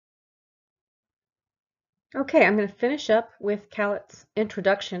Okay, I'm going to finish up with Kalat's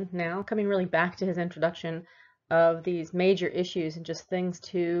introduction now, coming really back to his introduction of these major issues and just things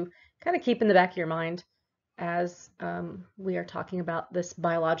to kind of keep in the back of your mind as we are talking about this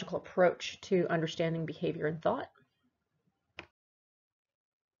biological approach to understanding behavior and thought.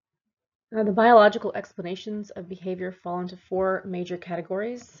 The biological explanations of behavior fall into four major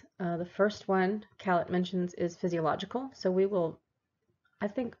categories. The first one Kalat mentions is physiological. So we will, I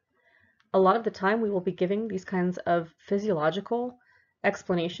think, a lot of the time we will be giving these kinds of physiological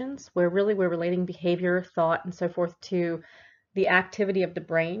explanations where really we're relating behavior, thought, and so forth to the activity of the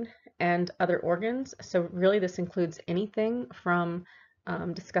brain and other organs. So really this includes anything from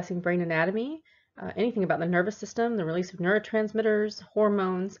discussing brain anatomy, anything about the nervous system, the release of neurotransmitters,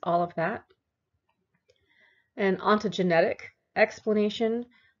 hormones, all of that. An ontogenetic explanation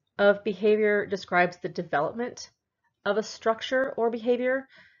of behavior describes the development of a structure or behavior,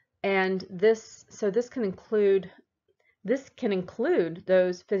 and this can include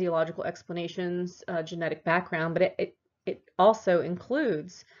those physiological explanations, genetic background, but it also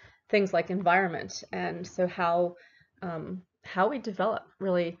includes things like environment, and so how we develop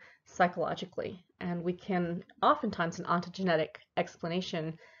really psychologically. And we can oftentimes an ontogenetic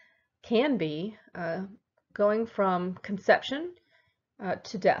explanation can be going from conception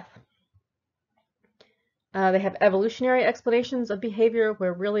to death. They have evolutionary explanations of behavior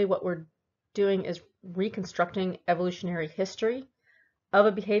where really what we're doing is reconstructing evolutionary history of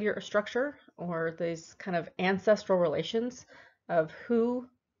a behavior or structure, or these kind of ancestral relations of who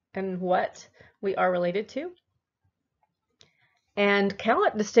and what we are related to. And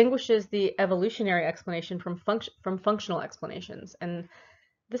Kalat distinguishes the evolutionary explanation from functional explanations. And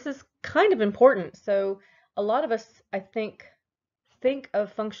this is kind of important. So a lot of us, I think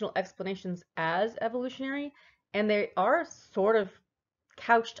of functional explanations as evolutionary, and they are sort of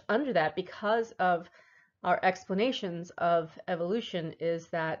couched under that because of our explanations of evolution is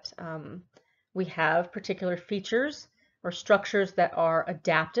that we have particular features or structures that are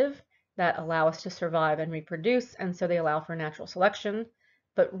adaptive, that allow us to survive and reproduce, and so they allow for natural selection.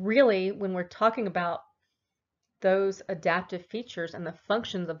 But really, when we're talking about those adaptive features and the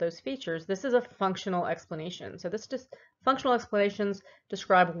functions of those features, this is a functional explanation. So this just functional explanations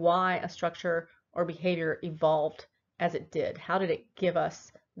describe why a structure or behavior evolved as it did. How did it give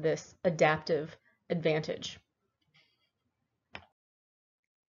us this adaptive advantage?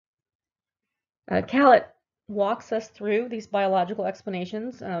 Kalat walks us through these biological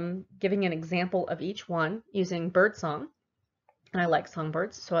explanations, giving an example of each one using birdsong. And I like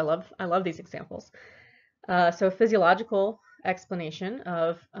songbirds, so I love these examples. So a physiological explanation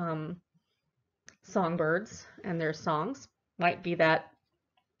of songbirds and their songs might be that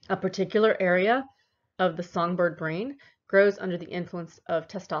a particular area of the songbird brain grows under the influence of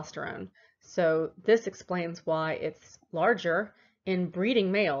testosterone. So this explains why it's larger in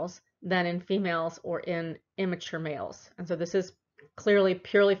breeding males than in females or in immature males. And so this is clearly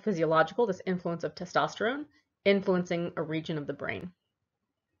purely physiological, this influence of testosterone influencing a region of the brain.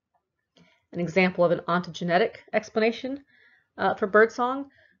 An example of an ontogenetic explanation for birdsong.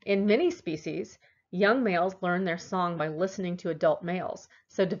 In many species, young males learn their song by listening to adult males.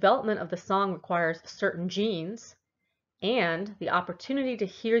 So development of the song requires certain genes and the opportunity to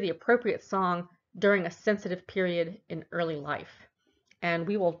hear the appropriate song during a sensitive period in early life. And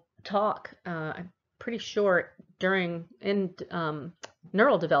we will talk, I'm pretty sure, in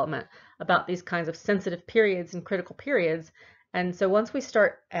neural development about these kinds of sensitive periods and critical periods. And so once we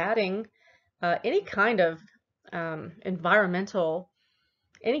start adding any kind of environmental,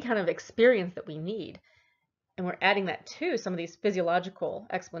 any kind of experience that we need, and we're adding that to some of these physiological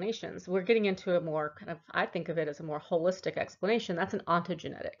explanations, we're getting into a more kind of, I think of it as a more holistic explanation. That's an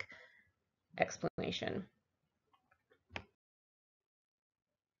ontogenetic explanation.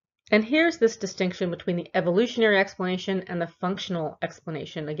 And here's this distinction between the evolutionary explanation and the functional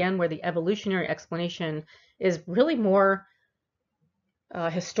explanation. Again, where the evolutionary explanation is really more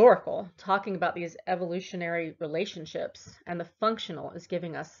historical, talking about these evolutionary relationships, and the functional is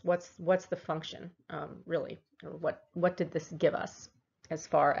giving us what's the function really, or what did this give us as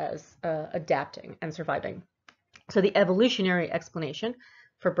far as adapting and surviving. So the evolutionary explanation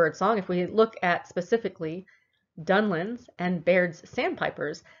for birdsong, if we look at specifically dunlins and Baird's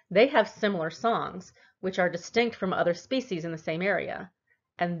sandpipers, they have similar songs, which are distinct from other species in the same area.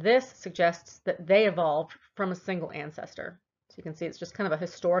 And this suggests that they evolved from a single ancestor. So you can see it's just kind of a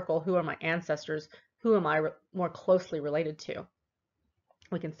historical, who are my ancestors? Who am I more closely related to?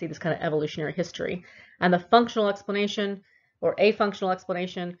 We can see this kind of evolutionary history. And the functional explanation, or a functional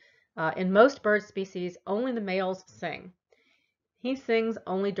explanation, in most bird species, only the males sing. He sings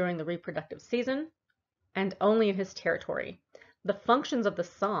only during the reproductive season. and only in his territory. The functions of the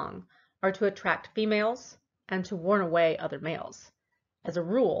song are to attract females and to warn away other males. As a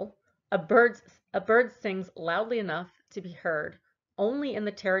rule, a bird sings loudly enough to be heard only in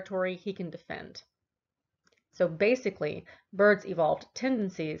the territory he can defend. So basically, birds evolved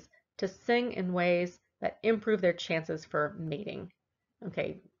tendencies to sing in ways that improve their chances for mating.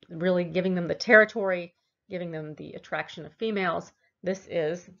 Okay, really giving them the territory, giving them the attraction of females. This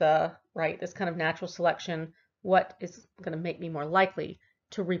is this kind of natural selection. What is going to make me more likely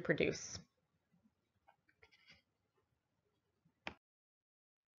to reproduce?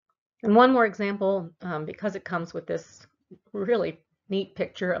 And one more example, because it comes with this really neat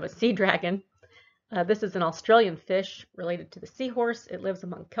picture of a sea dragon. This is an Australian fish related to the seahorse. It lives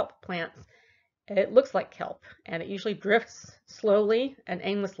among kelp plants. It looks like kelp, and it usually drifts slowly and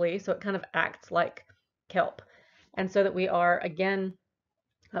aimlessly, so it kind of acts like kelp. And so that we are, again,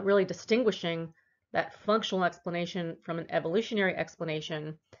 really distinguishing that functional explanation from an evolutionary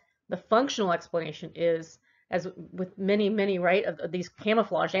explanation. The functional explanation is, as with many, right, of these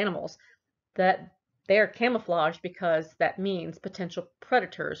camouflage animals, that they are camouflaged because that means potential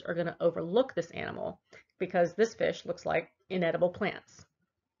predators are going to overlook this animal because this fish looks like inedible plants.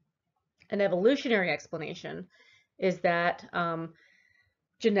 An evolutionary explanation is that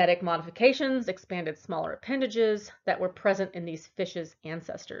genetic modifications expanded smaller appendages that were present in these fishes'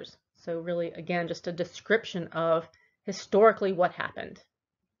 ancestors. So really, again, just a description of historically what happened,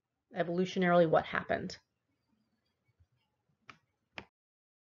 evolutionarily what happened.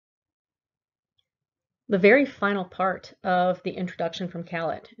 The very final part of the introduction from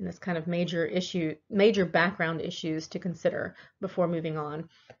Kalat, and this kind of major background issues to consider before moving on,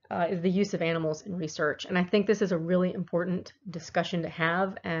 is the use of animals in research. And I think this is a really important discussion to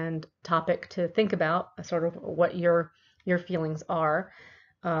have and topic to think about, sort of what your feelings are.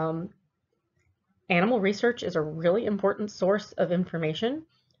 Animal research is a really important source of information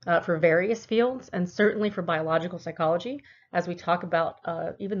for various fields, and certainly for biological psychology, as we talk about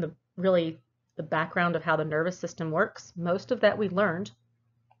even the background of how the nervous system works. Most of that we learned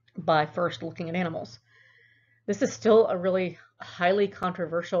by first looking at animals. This is still a really highly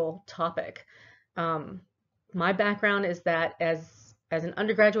controversial topic. My background is that as an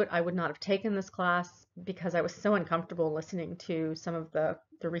undergraduate, I would not have taken this class because I was so uncomfortable listening to some of the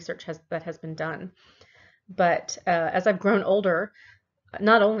research that has been done. But as I've grown older,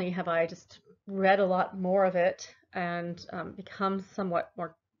 not only have I just read a lot more of it and become somewhat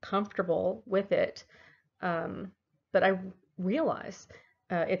more comfortable with it, but I realize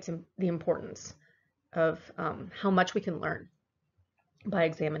the importance of how much we can learn by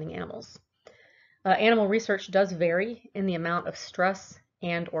examining animals. Animal research does vary in the amount of stress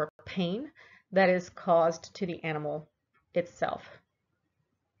and or pain that is caused to the animal itself.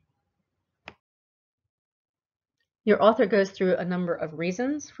 Your author goes through a number of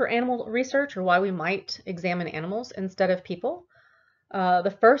reasons for animal research, or why we might examine animals instead of people.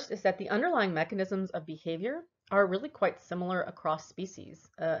 The first is that the underlying mechanisms of behavior are really quite similar across species.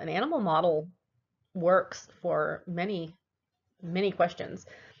 An animal model works for many questions,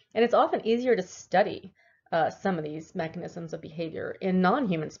 and it's often easier to study some of these mechanisms of behavior in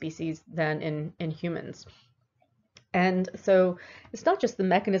non-human species than in humans. And so it's not just the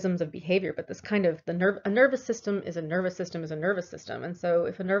mechanisms of behavior, but this kind of a nervous system is a nervous system is a nervous system. And so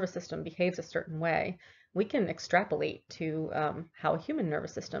if a nervous system behaves a certain way, we can extrapolate to how a human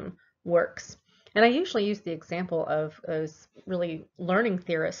nervous system works. And I usually use the example of those really learning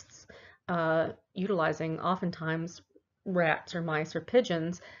theorists utilizing oftentimes rats or mice or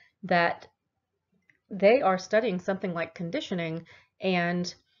pigeons, that they are studying something like conditioning,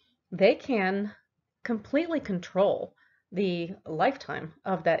 and they can completely control the lifetime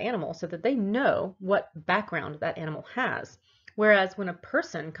of that animal so that they know what background that animal has. Whereas when a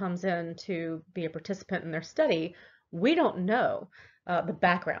person comes in to be a participant in their study, we don't know the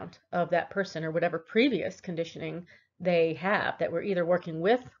background of that person or whatever previous conditioning they have that we're either working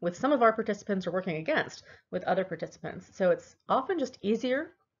with some of our participants or working against with other participants. So it's often just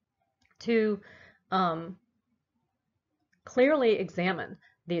easier to clearly examine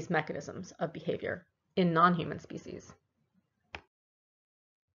these mechanisms of behavior in non-human species.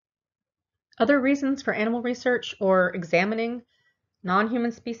 Other reasons for animal research or examining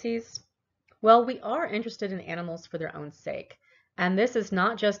non-human species? Well, we are interested in animals for their own sake. And this is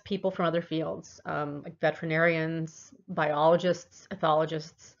not just people from other fields, like veterinarians, biologists,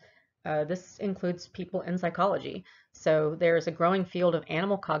 ethologists. This includes people in psychology. So there's a growing field of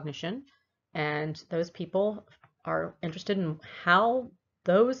animal cognition, and those people are interested in how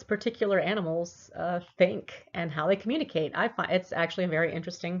those particular animals think and how they communicate. I find it's actually a very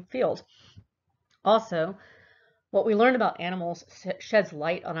interesting field. Also, what we learned about animals sheds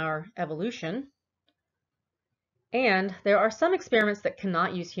light on our evolution. And there are some experiments that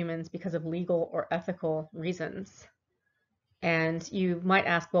cannot use humans because of legal or ethical reasons. And you might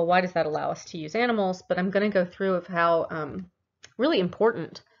ask, well, why does that allow us to use animals? But I'm going to go through of how really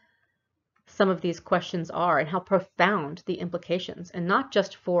important some of these questions are and how profound the implications, and not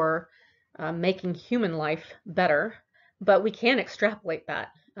just for making human life better, but we can extrapolate that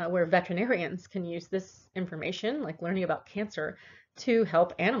where veterinarians can use this information, like learning about cancer, to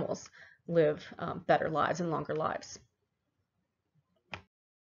help animals live better lives and longer lives.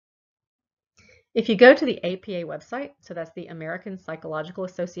 If you go to the APA website, so that's the American Psychological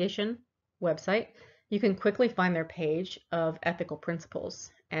Association website, you can quickly find their page of ethical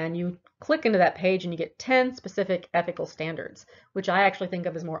principles. And you click into that page and you get 10 specific ethical standards, which I actually think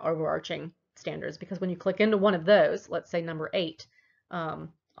of as more overarching standards, because when you click into one of those, let's say number 8, on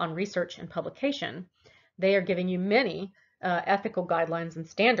research and publication, they are giving you many ethical guidelines and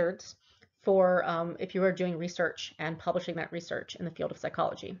standards for if you are doing research and publishing that research in the field of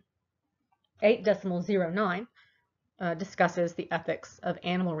psychology. 8.09 discusses the ethics of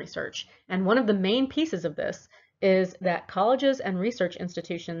animal research. And one of the main pieces of this is that colleges and research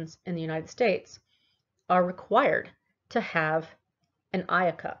institutions in the United States are required to have an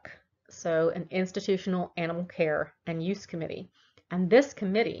IACUC, so an Institutional Animal Care and Use Committee. And this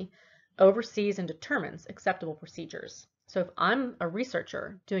committee oversees and determines acceptable procedures. So if I'm a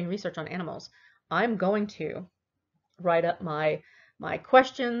researcher doing research on animals, I'm going to write up my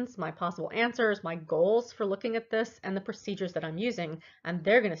questions, my possible answers, my goals for looking at this, and the procedures that I'm using, and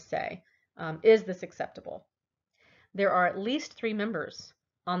they're going to say, is this acceptable? There are at least 3 members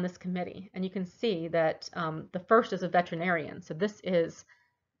on this committee, and you can see that the first is a veterinarian, so this is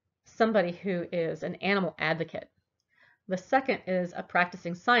somebody who is an animal advocate. The second is a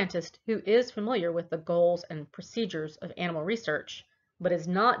practicing scientist who is familiar with the goals and procedures of animal research, but is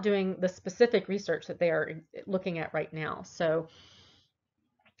not doing the specific research that they are looking at right now. So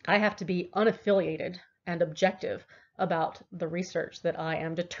I have to be unaffiliated and objective about the research that I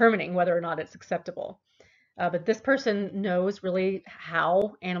am determining whether or not it's acceptable. But this person knows really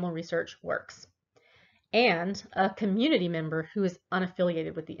how animal research works. And a community member who is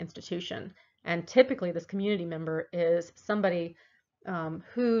unaffiliated with the institution. And typically this community member is somebody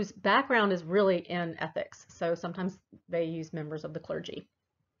whose background is really in ethics. So sometimes they use members of the clergy.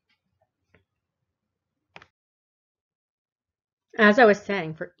 As I was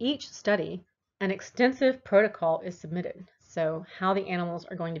saying, for each study, an extensive protocol is submitted. So how the animals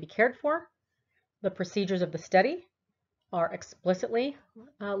are going to be cared for, the procedures of the study are explicitly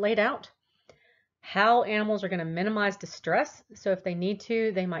laid out, how animals are going to minimize distress. So if they need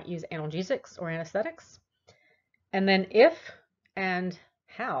to, they might use analgesics or anesthetics. And then if and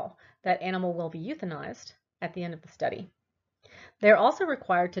how that animal will be euthanized at the end of the study. They're also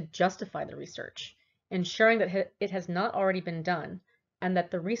required to justify the research, ensuring that it has not already been done and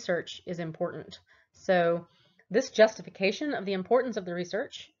that the research is important. So this justification of the importance of the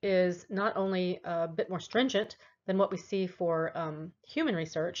research is not only a bit more stringent than what we see for human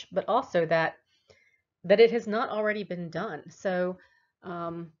research, but also that it has not already been done. So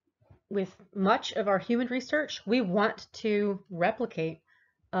with much of our human research, we want to replicate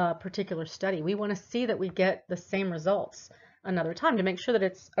a particular study. We want to see that we get the same results another time to make sure that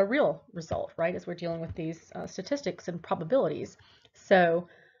it's a real result, right, as we're dealing with these statistics and probabilities. So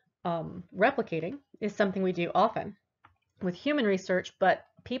replicating is something we do often with human research, but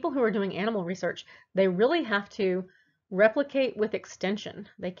people who are doing animal research, they really have to replicate with extension.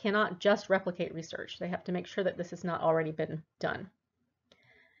 They cannot just replicate research. They have to make sure that this has not already been done.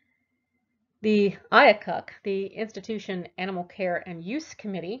 The IACUC, the Institution Animal Care and Use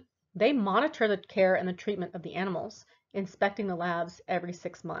Committee, they monitor the care and the treatment of the animals, inspecting the labs every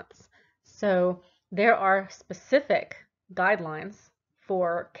 6 months. So there are specific guidelines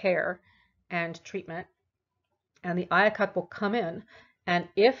for care and treatment, and the IACUC will come in, and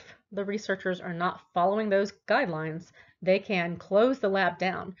if the researchers are not following those guidelines, they can close the lab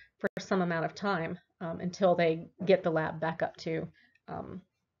down for some amount of time until they get the lab back up to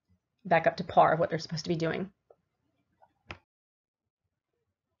par of what they're supposed to be doing.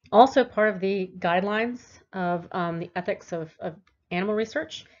 Also, part of the guidelines of the ethics of animal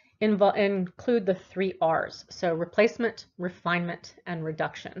research include the 3 R's. So replacement, refinement, and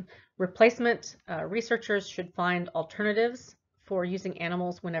reduction. Replacement, researchers should find alternatives for using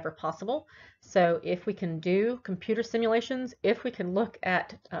animals whenever possible. So if we can do computer simulations, if we can look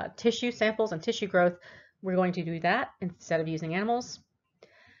at tissue samples and tissue growth, we're going to do that instead of using animals.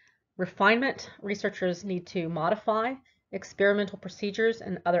 Refinement, researchers need to modify experimental procedures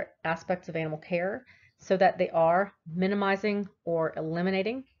and other aspects of animal care so that they are minimizing or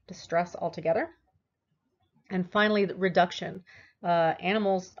eliminating distress altogether. And finally, the reduction.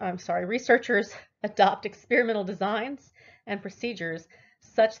 Researchers adopt experimental designs and procedures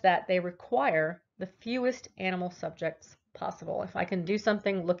such that they require the fewest animal subjects possible. If I can do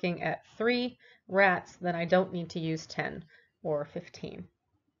something looking at 3 rats, then I don't need to use 10 or 15.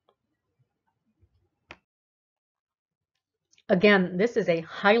 Again, this is a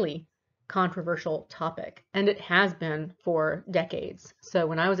highly controversial topic, and it has been for decades. So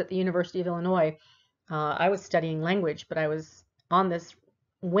when I was at the University of Illinois, I was studying language, but I was on this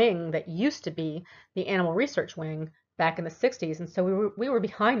wing that used to be the animal research wing back in the 60s. And so we were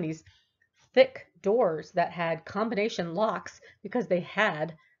behind these thick doors that had combination locks because they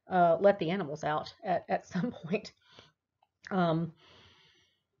had let the animals out at some point.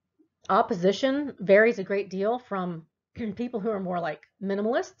 Opposition varies a great deal from people who are more like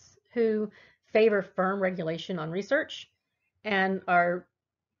minimalists who favor firm regulation on research and are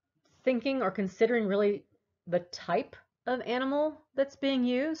thinking or considering really the type of animal that's being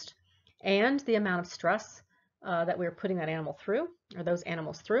used and the amount of stress that we're putting that animal through or those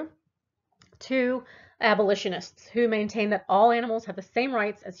animals through, to abolitionists who maintain that all animals have the same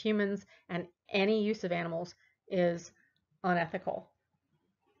rights as humans and any use of animals is unethical.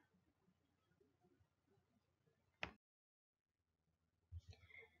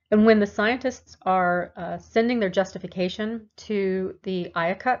 And when the scientists are sending their justification to the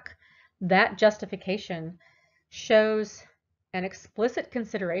IACUC, that justification shows an explicit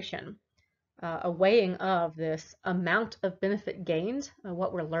consideration, a weighing of this amount of benefit gained,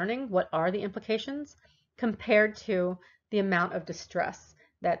 what we're learning, what are the implications, compared to the amount of distress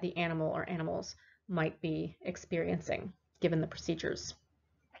that the animal or animals might be experiencing given the procedures.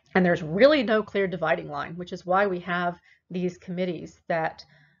 And there's really no clear dividing line, which is why we have these committees that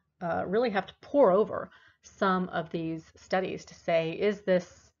really have to pore over some of these studies to say, is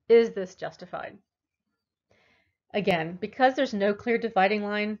this justified? Again, because there's no clear dividing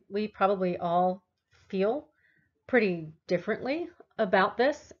line, we probably all feel pretty differently about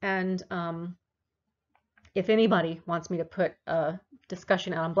this. And if anybody wants me to put a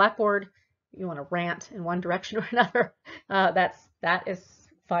discussion out on Blackboard, you want to rant in one direction or another, that is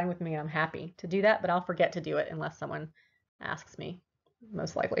fine with me. I'm happy to do that, but I'll forget to do it unless someone asks me,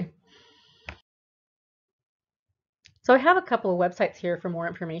 most likely. So I have a couple of websites here for more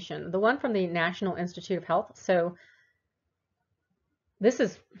information. The one from the National Institute of Health. So this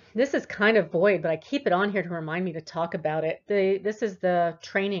is kind of void, but I keep it on here to remind me to talk about it. This is the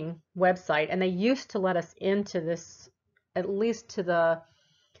training website, and they used to let us into this, at least to the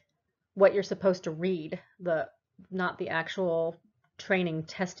what you're supposed to read, not the actual training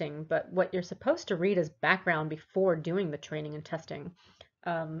testing, but what you're supposed to read as background before doing the training and testing.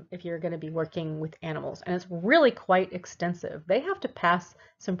 If you're going to be working with animals, and it's really quite extensive. They have to pass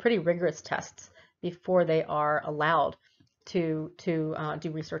some pretty rigorous tests before they are allowed to do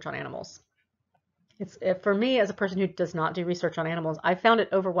research on animals. For me, as a person who does not do research on animals, I found it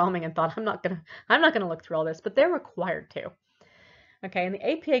overwhelming and thought I'm not gonna look through all this, but they're required to. Okay, and the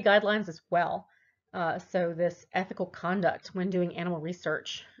APA guidelines as well. So this ethical conduct when doing animal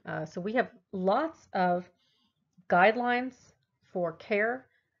research. So we have lots of guidelines for care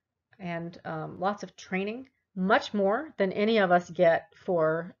and lots of training, much more than any of us get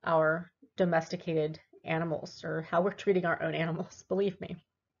for our domesticated animals or how we're treating our own animals, believe me.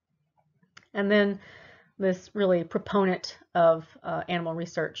 And then this really proponent of animal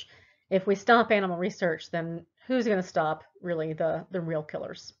research. If we stop animal research, then who's going to stop really the real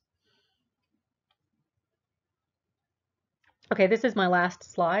killers? Okay, this is my last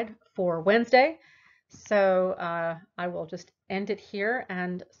slide for Wednesday. So I will just end it here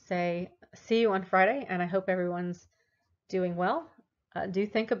and say see you on Friday, and I hope everyone's doing well. Do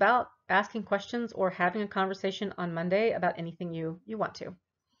think about asking questions or having a conversation on Monday about anything you want to.